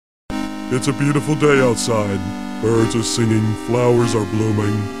It's a beautiful day outside. Birds are singing, flowers are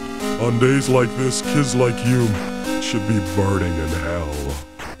blooming. On days like this, kids like you should be burning in hell.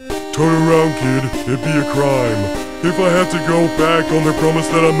 Turn around, kid, it'd be a crime if I had to go back on the promise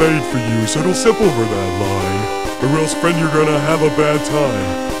that I made for you, so don't step over that line, or else, friend, you're gonna have a bad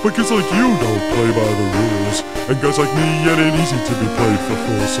time. But kids like you don't play by the rules, and guys like me, it ain't easy to be played for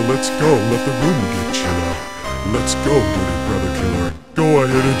fools. So let's go, let the room get chiller. Let's go, dirty brother killer. Go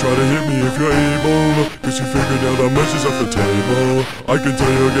ahead and try to hit me if you're able, cause you figured out how much is off the table. I can tell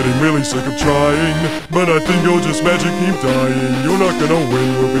you're getting really sick of trying, but I think you'll just magic keep dying. You're not gonna win,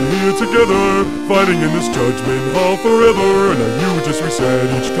 we'll be here together, fighting in this judgment hall forever. Now you just reset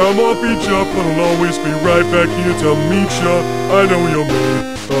each time I'll beat ya, but I'll always be right back here to meet ya. I know you're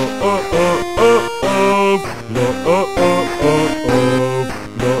made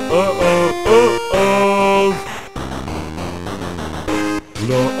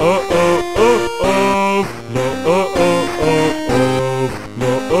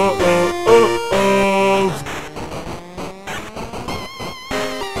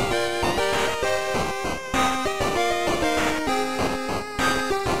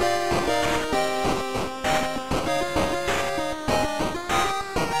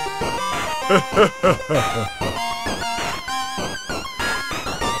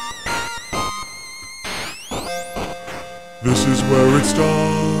This is where it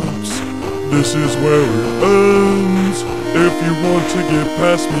stops, this is where it ends. If you want to get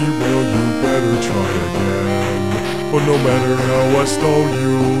past me, well, you better try again. But no matter how I stall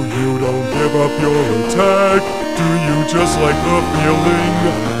you, you don't give up your attack. Do you just like the feeling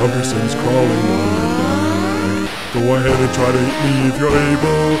of your sins crawling on your back? Go ahead and try to hit me if you're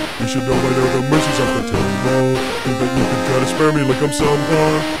able. You should know by now the mercy's off the table. Think that you can try to spare me like I'm some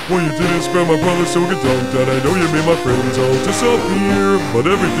punk. Well, you didn't spare my brother, so get dunked. And I know you made my friends all disappear,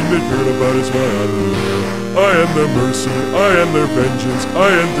 but everything they cared about is why I live. I am their mercy, I am their vengeance, I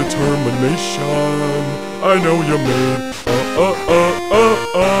am determination. I know you're made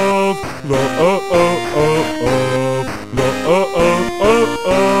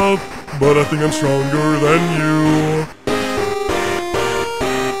but I think I'm stronger than you.